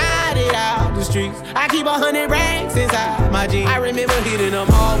got it out the streets. I keep 100 racks inside my jeans. I remember hitting them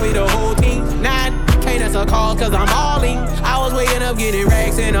all with the whole team. Now I can't answer calls 'cause I'm balling. I was waking up getting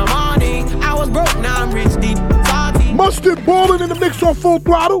racks in the morning. I was broke, now I'm rich, deep, salty. Mustard ballin' in the mix on Full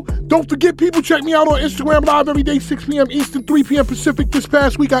Throttle. Don't forget, people, check me out on Instagram Live every day, 6 p.m. Eastern, 3 p.m. Pacific. This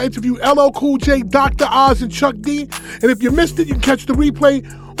past week, I interviewed LL Cool J, Dr. Oz, and Chuck D. And if you missed it, you can catch the replay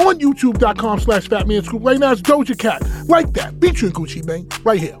on youtube.com/FatmanScoop. Right now, it's Doja Cat. Like that. Featuring Gucci Mane.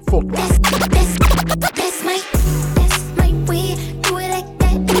 Right here. Full Throttle. That's my way. Do it like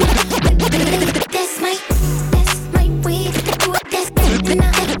that. That's my way. Do it.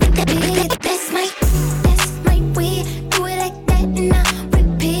 That's my way. Do it like that. And I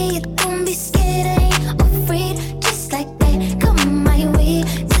repeat, don't be scared. I ain't afraid. Just like that. Come my way.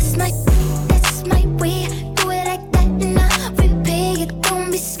 That's my way. Do it like that. And I repeat,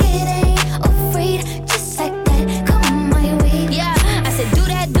 don't be scared. I ain't afraid. Just like that. Come my way. Yeah, I said do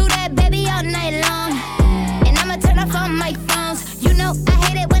that, baby, all night long. And I'ma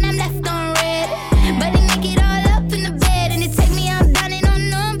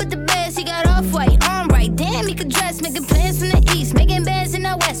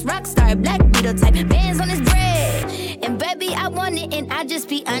And I just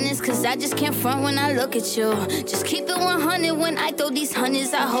be honest, cause I just can't front when I look at you. Just keep it 100 when I throw these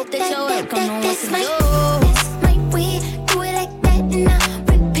hundreds. I hope that your head gon' know what to do. That's my way, do it like that and I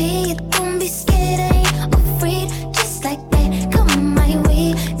repeat. Don't be scared, I ain't afraid. Just like that, come my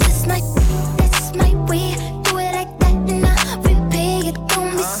way. That's my way, do it like that and I repeat.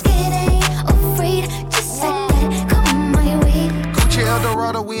 Don't be scared, I ain't afraid. Just like that, come my way. Gucci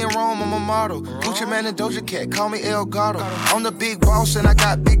Eldorado, we in Rome, I'm a model. Gucci Man and Doja Cat, call me El Gato. I'm the big boss and I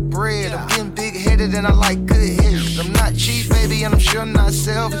got big bread. I'm getting big-headed and I like good heads. I'm not cheap, baby, and I'm sure not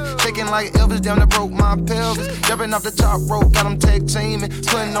selfish. Shaking like Elvis, damn, that broke my pelvis. Jumping off the top rope, got them tag teaming.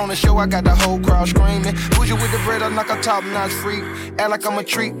 Putting on a show, I got the whole crowd screaming. Bougie with the bread, I'm like a top-notch freak. Act like I'm a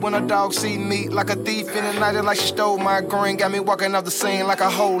treat when a dog see me. Like a thief in the night, like she stole my green. Got me walking off the scene like a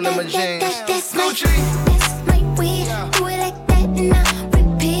hole in my jeans. That's my way, do it like that and I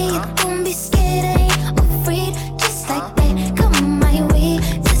repeat. Don't be scared, I ain't afraid. Just like that, come my way.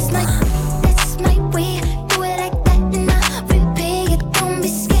 That's my way, do it like that and I repeat. Don't be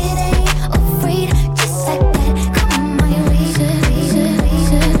scared, I ain't afraid. Just like that, come my way.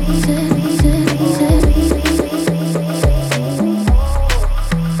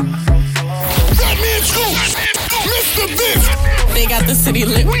 Fatman Scoop, Mr. Vince. They got the city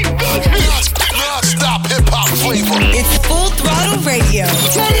lit. We got non-stop hip-hop flavor. It's Full Throttle Radio.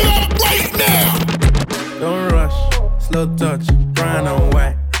 Turn it up right now. Don't rush, slow touch, brown and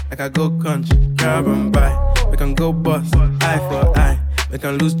white. Like I go country, grab and buy. We can go bust, eye for eye. We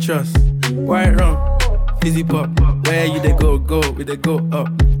can lose trust. White rum, fizzy pop. Where you they go, we they go up.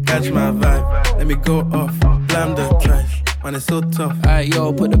 Catch my vibe, let me go off. Blam the trash, man it's so tough. Alright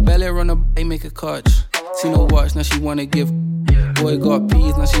yo, put the belly on the bay, make a catch. See no watch, now she wanna give. Boy got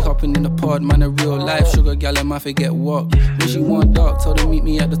peas, now she hopping in the pod. Man, a real life sugar gal, I might forget what. When she want dark, told her meet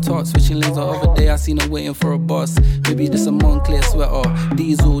me at the top. Switching lanes the other day, I seen her waiting for a bus. Maybe this a Moncler sweater,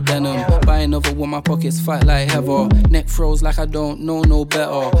 diesel denim. Buy another one, my pockets fight like heather. Neck froze like I don't know no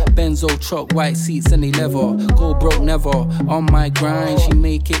better. Benzo truck, white seats and they leather. Go broke never, on my grind. She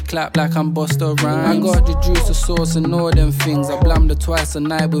make it clap like I'm Busta Rhymes. I got the juice, the sauce and all them things. I blammed her twice a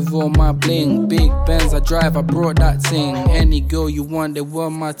night with all my bling. Big Benz I drive, I brought that thing. Any girl you want, they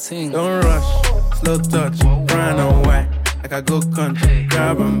want my ting. Don't rush, slow touch, brown and white. Like I go country,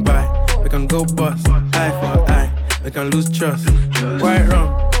 grab and buy. We can go bust, eye for eye. We can lose trust. White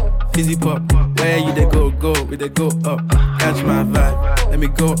rum, fizzy pop. Where you they go, we they go up. Catch my vibe, let me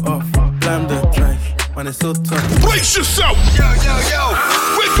go off. Blam the trash, man it's so tough. Brace yourself. Yo.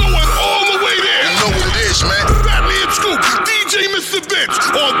 We're going all the way there. You know what it is, man. Fatman Scoop, DJ Mr. Vince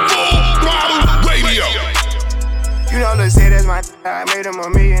on Full Throttle Radio. You know, let's say that's my I made him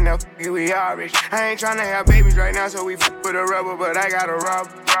 $1 million, now we all rich. I ain't tryna have babies right now, so we with a rubber, but I got a rob.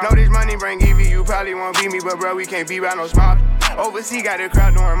 Know this money bring Evie, you probably won't beat me, but bro, we can't be by no small. Overseas got the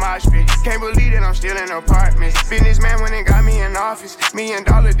crowd doing mosh pit. Can't believe that I'm still in apartments. Businessman went and got me in office. $1 million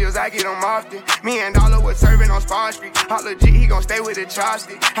deals, I get them often. $1 million was serving on Spawn Street. All legit, he gon' stay with the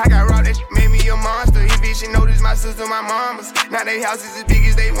chopstick. I got raw, that shit made me a monster. He bitch, she noticed my sister, my mamas. Now they houses as big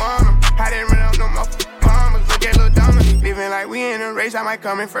as they want them. I didn't run up no motherfucking mamas. Look at Lil Dominic. Living like we in a race, I might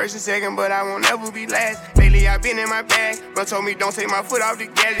come in first and second, but I won't ever be last. Lately I been in my bag, bro told me don't take my foot off the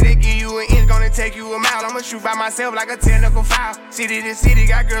gas. They give you an inch, gonna take you a mile. I'ma shoot by myself like a technical foul. City to city,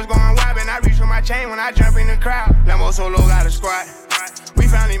 got girls going wild, and I reach for my chain when I jump in the crowd. Lambo solo got a squad. We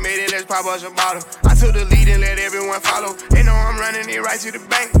finally made it, let's pop us a bottle. I took the lead and let everyone follow. They know I'm running it right to the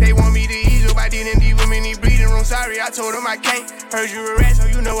bank. They want me to ease up, I didn't leave them in the breathing room. Sorry, I told them I can't. Heard you a rat, so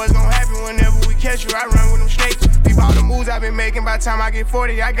you know what's gonna happen whenever we catch you. I run with them snakes. Peep all the moves I've been making. By the time I get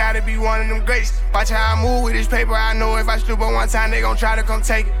 40, I gotta be one of them greats. Watch how I move with this paper. I know if I stoop up one time, they gon' try to come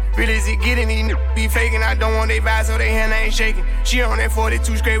take it. Really is it getting these niggas be faking. I don't want they vibe, so they hand ain't shaking. She on that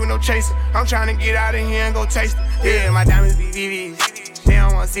 42 straight with no chaser. I'm trying to get out of here and go taste it. Yeah, my diamonds be VVs. They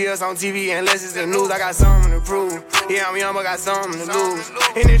don't wanna see us on TV unless it's the news. I got something to prove. Yeah, I'm young, but got something to lose.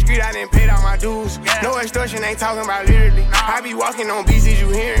 In the street, I didn't pay all my dues. No extortion, ain't talking about literally. I be walking on BCs, you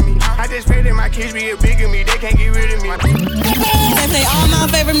hearing me. I just pray that my kids be a bigger me. They can't get rid of me. They play all my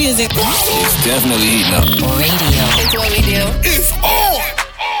favorite music. It's definitely heating up. Radio. It's what we do. It's on.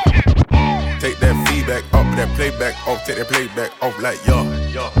 Take that feedback off, that playback off, take that playback off like yo.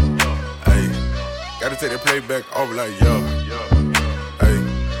 Hey, gotta take that playback off like yo.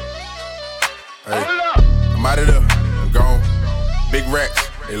 Hey, I'm out of there, I'm gone. Big racks,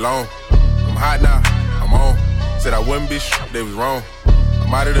 they long. I'm hot now, I'm on. Said I wouldn't be they was wrong.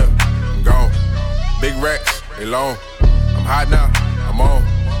 I'm out of there, I'm gone. Big racks, they long. I'm hot now, I'm on.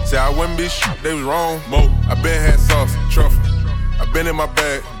 Said I wouldn't be they was wrong. Mo, I been had sauce, truffle. I been in my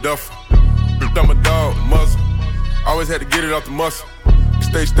bag, duffel. I'm a dog, muscle. Always had to get it off the muscle.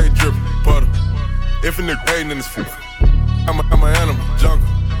 stay drippin', puddle. If a nigga hatin' in this food, I'm an animal, jungle.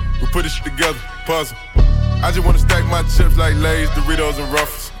 We put this shit together, puzzle. I just wanna stack my chips like Lay's, Doritos, and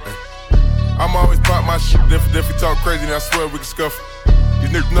Ruffles. I'm always pop my shit, if we talk crazy, then I swear we can scuffle.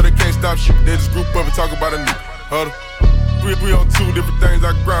 These niggas know they can't stop shit, they just group up and talk about a nigga. Huddle. We on two different things,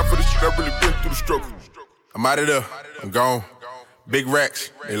 I grind for the shit, I really been through the struggle. I'm out of there, I'm gone. Big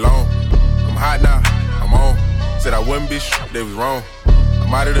racks, they long. I'm hot now, I'm on. Said I wouldn't be shit, they was wrong.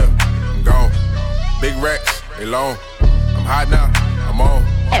 I'm out of there, I'm gone. Big racks, they long. I'm hot now, I'm on.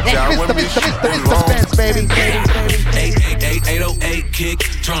 Said I wouldn't be shit, they was wrong. 808 kick,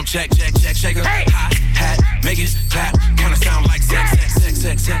 drum check, shaker, hot hat, make it clap, kinda sound like sex.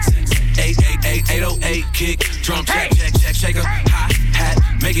 808 kick, drum check, shaker, hot hat,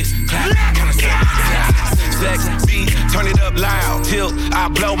 make it clap, kinda sound like sex. Beat, turn it up loud till I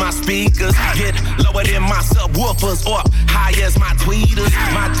blow my speakers. Get lower than my subwoofers or high as my tweeters.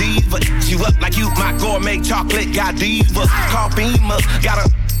 My diva, you up like you my gourmet chocolate got divas. Call Beamer, got a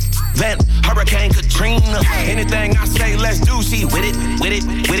vent, Hurricane Katrina. Anything I say, let's do. She with it.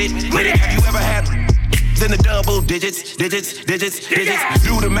 Have you ever had in the double digits? Do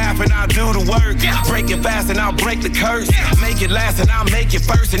the math and I'll do the work. Break it fast and I'll break the curse. Make it last and I'll make it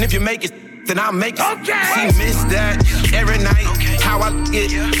first. And if you make it, then I'll make it. She missed that every night. How I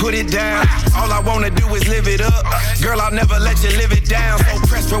put it down. All I wanna do is live it up. Girl, I'll never let you live it down. So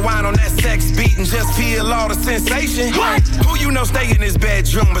press rewind on that sex beat and just feel all the sensation. Who you know stay in his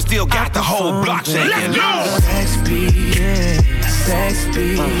bedroom but still got the whole block shaking? Sex beat, sex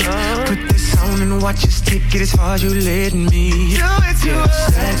beat. Put this on and watch us take it as far as you let me.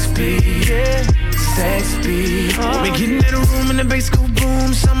 Sex beat, sex beat. We getting in the room and the bass go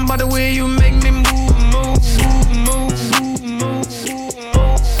boom. Something about the way you make me move.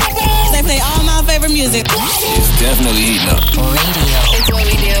 They play all my favorite music. It's definitely heating up. Radio. It's what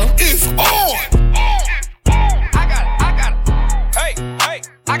we do. It's on. I got it. Hey,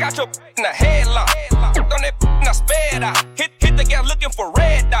 I got your in the headlock. On that and I sped out. Hit the gas looking for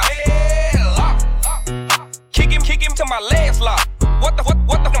red dot. Headlock. Kick him to my legs lock. What the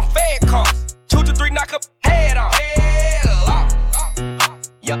them fed cost? 2 to 3 knock up head off. Headlock.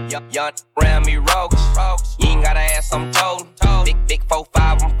 Young round me rogues. You ain't gotta ask, I'm told. Big 4-5,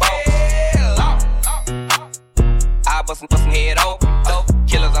 I'm folks. I bustin' head open.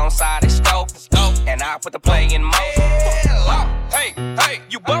 Killers on side, they scope. And I put the play in motion. Hey,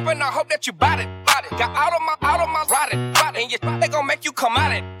 you bumpin', I hope that you bout it. Got out of my ride it. And they gon' make you come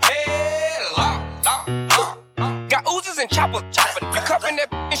out it. Got oozes and choppers. You cuffin'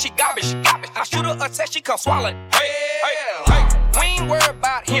 that and she garbage. I shoot her a text, she come swallow it. Hey. We ain't worried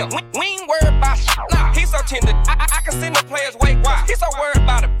about him. We ain't worried about shit. Nah, he's so tender. I can send the players way wide. He's so worried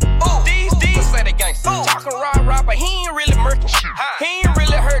about it. Ooh, these say they gangsta. Talking rah, but he ain't really murking shit. He ain't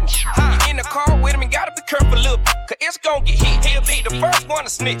really hurting shit. You in the car with him, you gotta be careful, little cause it's gon' get hit. He'll be the first one to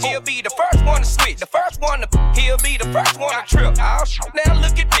snitch. He'll be the first one to switch. He'll be the first one to trip. Oh, now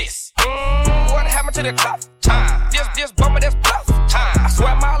look at this. What happened to the tough time? This bummer, that's bluff time. I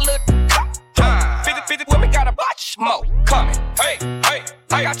swear my little cup time. 50 women got a bunch more coming. Hey,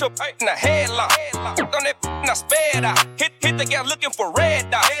 I got your in the headlock. On that and I sped out. Hit the gas looking for red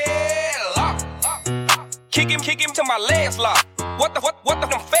dot. Headlock. Kick him to my legs lock. What the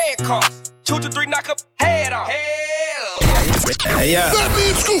them fed cost? 2 to 3 knock up head off.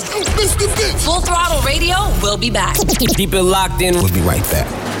 Fatman Scoop, Mr. Vince. Full Throttle Radio will be back. Keep it locked in. We'll be right back.